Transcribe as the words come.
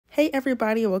Hey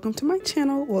everybody, welcome to my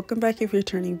channel. Welcome back if you're a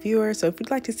returning viewer. So if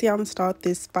you'd like to see how I installed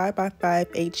this 5x5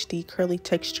 HD curly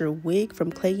texture wig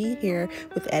from Klaiyi hair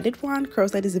with added wand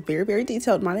curls, that is very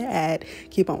detailed, might I add,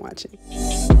 keep on watching.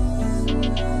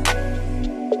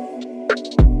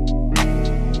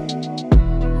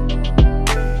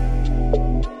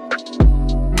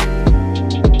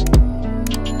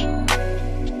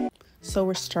 So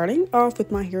we're starting off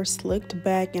with my hair slicked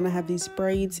back, and I have these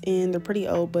braids in. They're pretty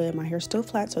old, but my hair's still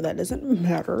flat, so that doesn't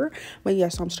matter. But yeah,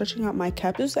 so I'm stretching out my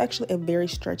cap. This is actually a very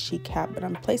stretchy cap, but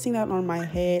I'm placing that on my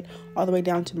head all the way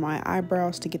down to my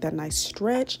eyebrows to get that nice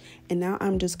stretch. And now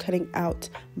I'm just cutting out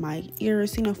my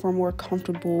ears, you know, for a more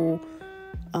comfortable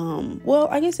well,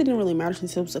 I guess it didn't really matter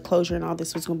since it was a closure and all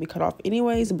this was going to be cut off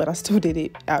anyways, but I still did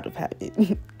it out of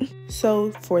habit.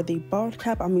 So for the bald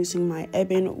cap, I'm using my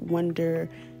Ebon Wonder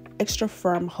extra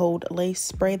firm hold lace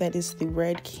spray. That is the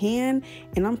red can,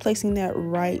 and I'm placing that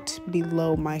right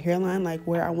below my hairline, like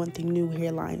where I want the new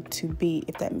hairline to be,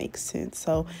 if that makes sense.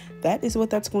 So that is what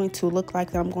that's going to look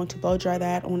like. Then I'm going to blow dry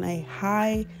that on a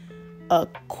high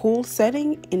cool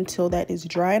setting until that is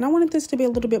dry, and I wanted this to be a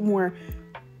little bit more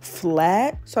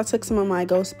flat, so I took some of my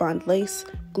Ghost Bond lace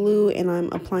glue and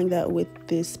I'm applying that with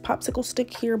this popsicle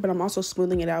stick here, but I'm also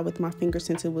smoothing it out with my finger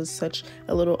since it was such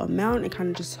a little amount. It kind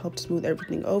of just helped smooth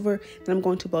everything over. Then I'm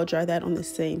going to blow dry that on the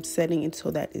same setting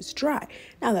until that is dry.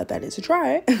 Now that that is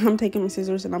dry, I'm taking my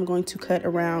scissors and I'm going to cut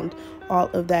around all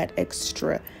of that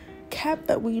extra cap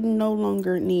that we no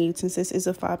longer need. Since this is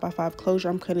a 5x5 closure,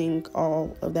 I'm cutting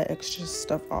all of that extra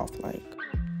stuff off like.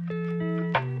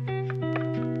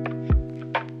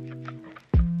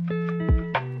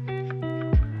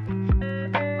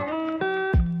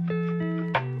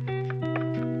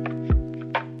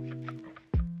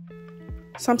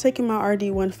 So I'm taking my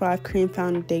RD15 Cream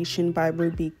Foundation by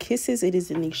Ruby Kisses. It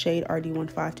is in the shade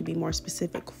RD15 to be more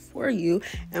specific for you.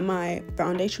 And my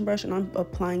foundation brush, and I'm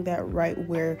applying that right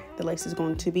where the lace is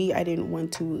going to be. I didn't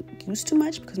want to use too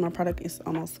much because my product is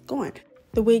almost gone.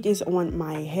 The wig is on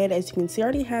my head. As you can see, I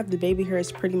already have the baby hair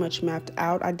is pretty much mapped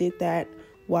out. I did that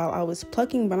while I was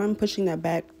plucking, but I'm pushing that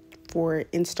back for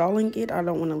installing it. I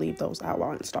don't want to leave those out while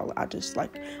I install it. I just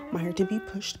like my hair to be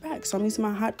pushed back. So I'm using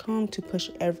my hot comb to push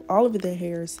all of the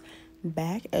hairs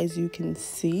back, as you can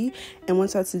see. And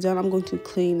once that's done, I'm going to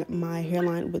clean my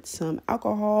hairline with some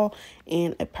alcohol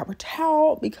and a paper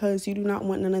towel, because you do not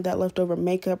want none of that leftover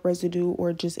makeup residue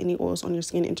or just any oils on your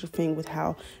skin interfering with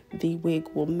how the wig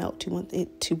will melt. You want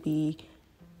it to be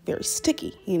very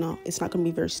sticky. You know, it's not going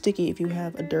to be very sticky if you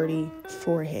have a dirty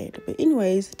forehead. But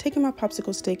anyways, taking my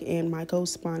popsicle stick and my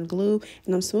Ghost Bond glue,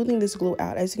 and I'm smoothing this glue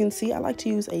out. As you can see, I like to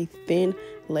use a thin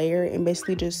layer and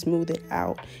basically just smooth it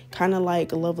out, kind of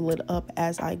like level it up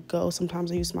as I go.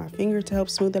 Sometimes I use my finger to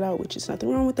help smooth it out, which is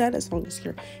nothing wrong with that as long as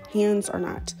your hands are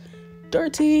not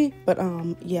dirty. But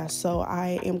yeah, so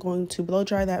I am going to blow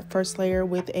dry that first layer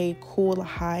with a cool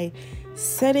high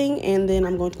setting, and then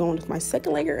I'm going to go on with my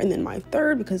second layer and then my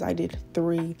third, because I did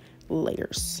 3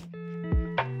 layers.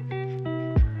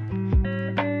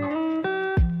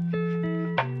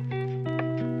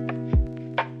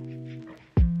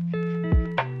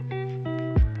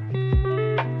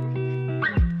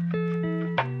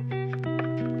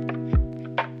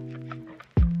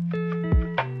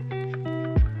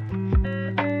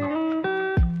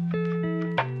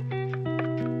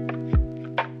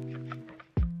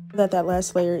 That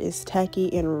last layer is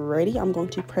tacky and ready, I'm going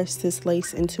to press this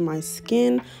lace into my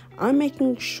skin. I'm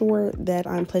making sure that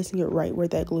I'm placing it right where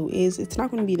that glue is. It's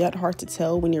not going to be that hard to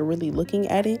tell when you're really looking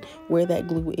at it where that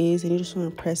glue is, and you just want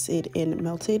to press it and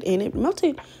melt it. And it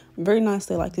melted very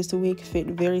nicely like this. The wig fit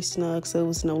very snug, so it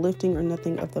was no lifting or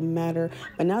nothing of the matter.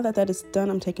 But now that that is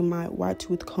done, I'm taking my wide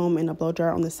tooth comb and a blow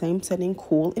dryer on the same setting,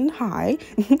 cool and high.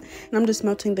 And I'm just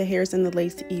melting the hairs and the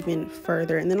lace even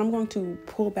further. And then I'm going to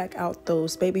pull back out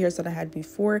those baby hairs that I had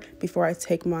before I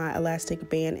take my elastic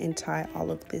band and tie all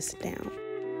of this down.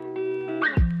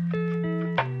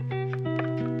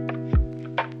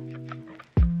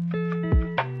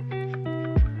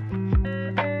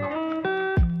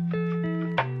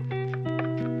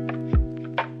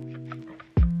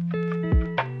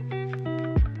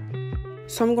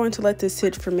 So I'm going to let this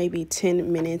sit for maybe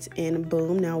 10 minutes, and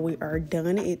boom, now we are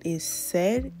done. It is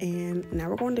set, and now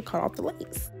we're going to cut off the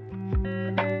lace.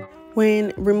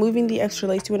 When removing the extra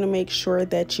lace, you want to make sure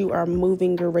that you are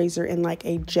moving your razor in like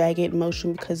a jagged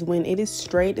motion, because when it is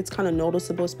straight, it's kind of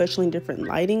noticeable, especially in different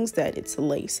lightings, that it's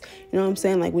lace. You know what I'm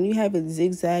saying? Like when you have it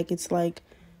zigzag, it's like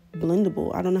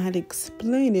blendable. I don't know how to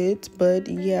explain it, but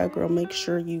yeah, girl, make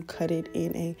sure you cut it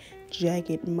in a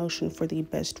jagged motion for the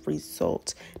best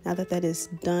result. Now that that is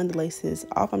done, the lace is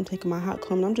off, I'm taking my hot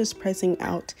comb and I'm just pressing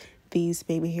out these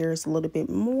baby hairs a little bit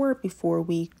more before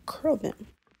we curl them.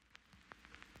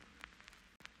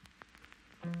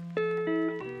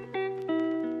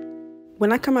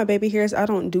 When I cut my baby hairs, I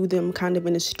don't do them kind of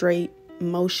in a straight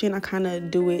motion. I kind of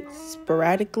do it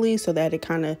sporadically so that it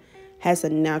kind of has a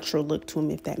natural look to them,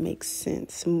 if that makes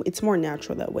sense. It's more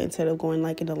natural that way instead of going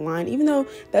like in a line, even though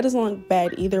that doesn't look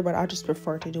bad either, but I just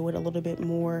prefer to do it a little bit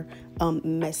more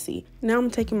messy. Now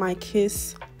I'm taking my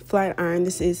Kiss flat iron.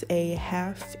 This is a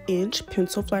 1/2 inch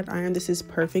pencil flat iron. This is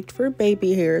perfect for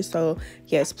baby hairs, so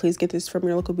yes, please get this from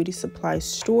your local beauty supply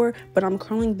store. But I'm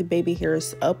curling the baby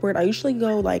hairs upward. I usually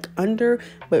go like under,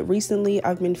 but recently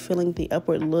I've been feeling the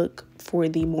upward look for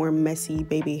the more messy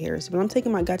baby hairs. But I'm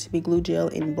taking my Got To Be glue gel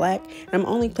in black, and I'm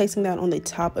only placing that on the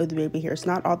top of the baby hairs,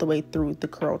 not all the way through the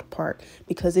curled part,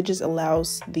 because it just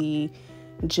allows the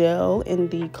gel and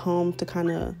the comb to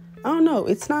kind of, I don't know,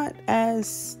 it's not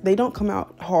as, they don't come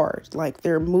out hard, like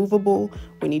they're movable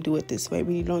when you do it this way,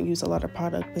 but you don't use a lot of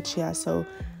product. But yeah, so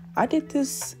I did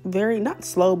this very, not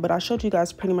slow, but I showed you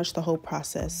guys pretty much the whole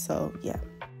process, so yeah.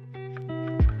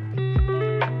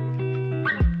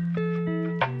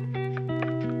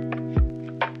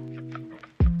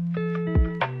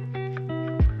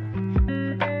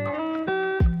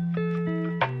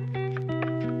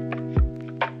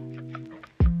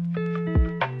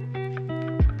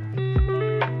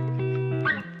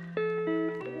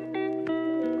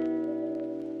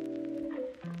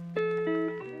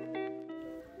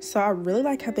 So I really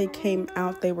like how they came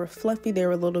out. They were fluffy, they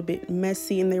were a little bit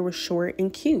messy, and they were short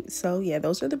and cute. So yeah,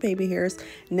 those are the baby hairs.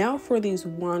 Now for these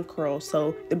wand curls.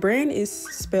 So the brand is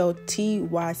spelled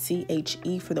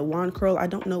T-Y-C-H-E for the wand curl. I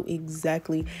don't know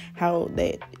exactly how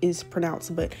that is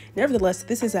pronounced, but nevertheless,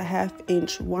 this is a 1/2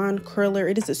 inch wand curler.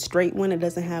 It is a straight one. It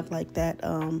doesn't have like that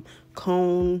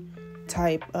cone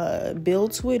type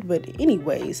build to it. But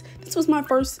anyways, this was my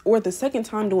first or the second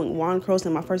time doing wand curls,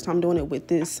 and my first time doing it with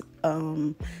this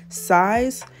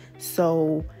size,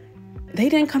 so they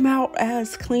didn't come out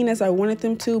as clean as I wanted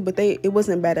them to, but it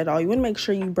wasn't bad at all. You want to make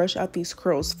sure you brush out these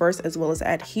curls first, as well as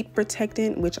add heat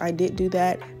protectant, which I did do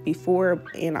that before,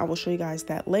 and I will show you guys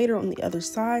that later on the other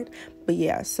side. But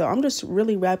yeah, so I'm just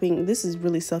really wrapping. This is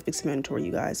really self-explanatory,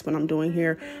 you guys, what I'm doing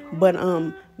here. But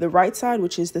the right side,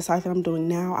 which is the side that I'm doing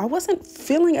now, I wasn't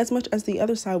feeling as much as the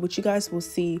other side, which you guys will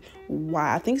see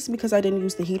why. I think it's because I didn't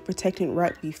use the heat protectant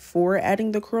right before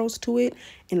adding the curls to it,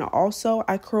 and also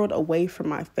I curled away from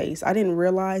my face. I didn't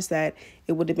realize that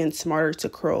it would have been smarter to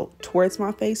curl towards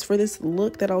my face for this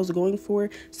look that I was going for,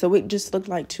 so it just looked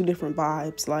like two different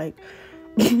vibes, like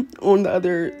on the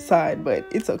other side. But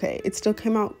it's okay, it still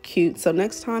came out cute. So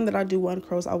next time that I do wand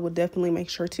curls, I will definitely make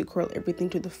sure to curl everything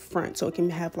to the front so it can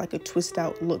have like a twist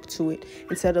out look to it,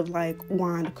 instead of like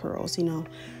wand curls, you know,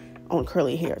 on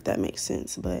curly hair, if that makes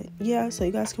sense. But yeah, so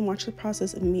you guys can watch the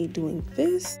process of me doing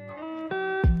this.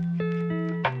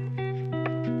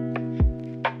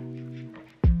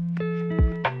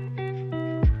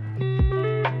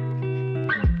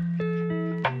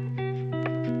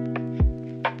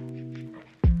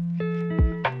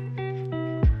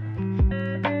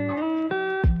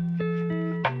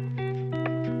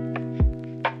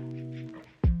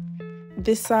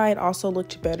 This side also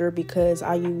looked better because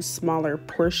I used smaller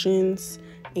portions,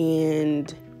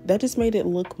 and that just made it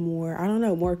look more, I don't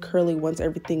know, more curly once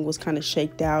everything was kind of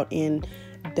shaked out and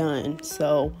done.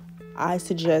 So I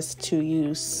suggest to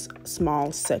use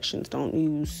small sections. Don't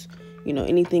use, you know,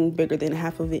 anything bigger than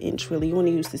 1/2 inch really. You want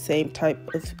to use the same type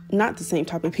of, not the same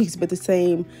type of piece, but the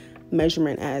same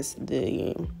measurement as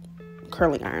the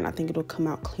curling iron. I think it'll come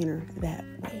out cleaner that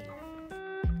way.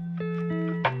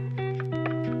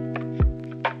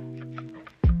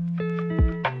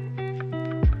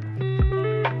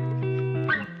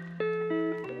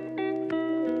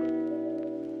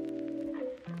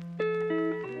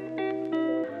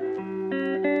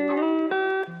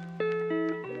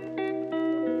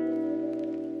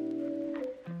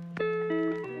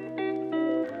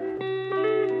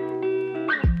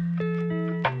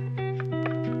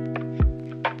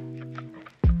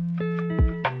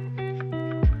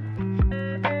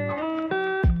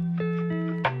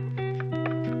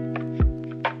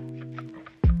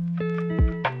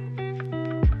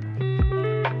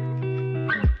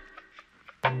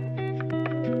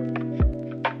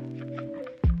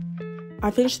 I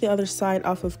finished the other side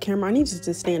off of camera. I needed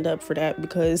to stand up for that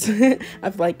because I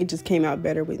feel like it just came out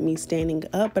better with me standing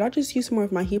up. But I just used some more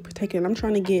of my heat protectant. I'm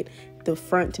trying to get the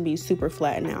front to be super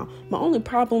flat now. My only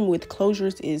problem with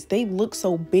closures is they look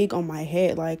so big on my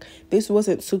head. Like, this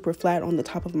wasn't super flat on the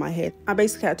top of my head. I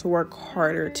basically had to work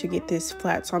harder to get this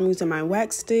flat, so I'm using my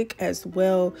wax stick as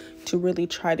well to really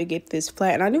try to get this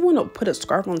flat. And I didn't want to put a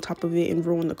scarf on top of it and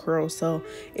ruin the curl, so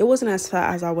it wasn't as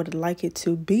flat as I would like it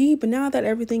to be. But now that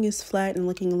everything is flat and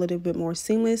looking a little bit more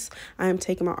seamless, I am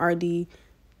taking my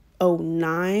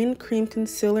RD09 cream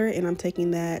concealer, and I'm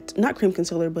taking that, not cream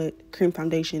concealer, but cream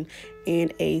foundation,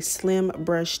 and a slim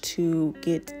brush to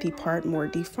get the part more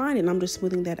defined, and I'm just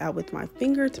smoothing that out with my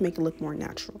finger to make it look more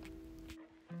natural.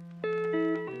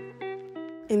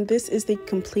 And this is the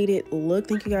completed look.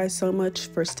 Thank you guys so much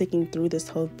for sticking through this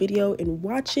whole video and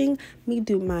watching me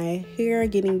do my hair,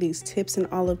 getting these tips and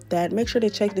all of that. Make sure to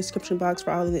check the description box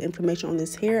for all of the information on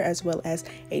this hair, as well as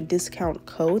a discount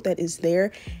code that is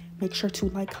there. Make sure to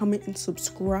like, comment, and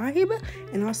subscribe,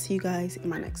 and I'll see you guys in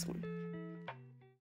my next one.